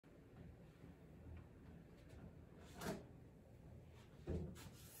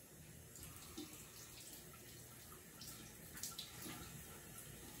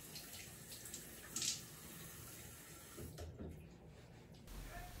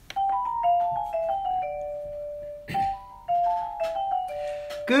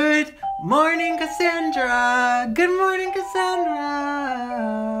Good morning, Cassandra. Good morning, Cassandra.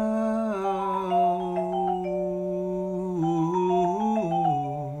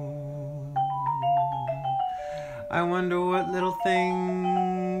 I wonder what little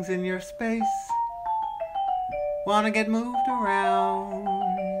things in your space want to get moved around.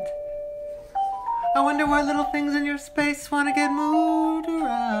 I wonder what little things in your space want to get moved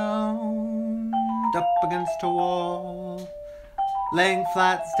around. Up against a wall, laying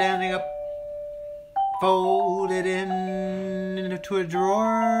flat, standing up, folded into a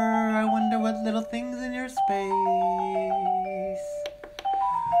drawer. I wonder what little things in your space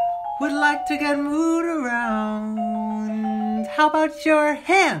would like to get moved around. How about your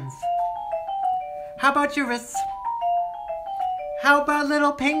hands? How about your wrists? How about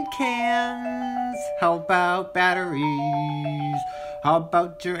little paint cans? How about batteries? How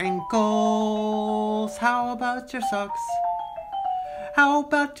about your ankles? How about your socks? How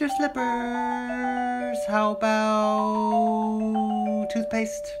about your slippers? How about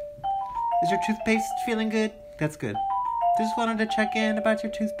toothpaste? Is your toothpaste feeling good? That's good. Just wanted to check in about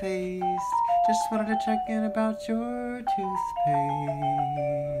your toothpaste. Just wanted to check in about your toothpaste.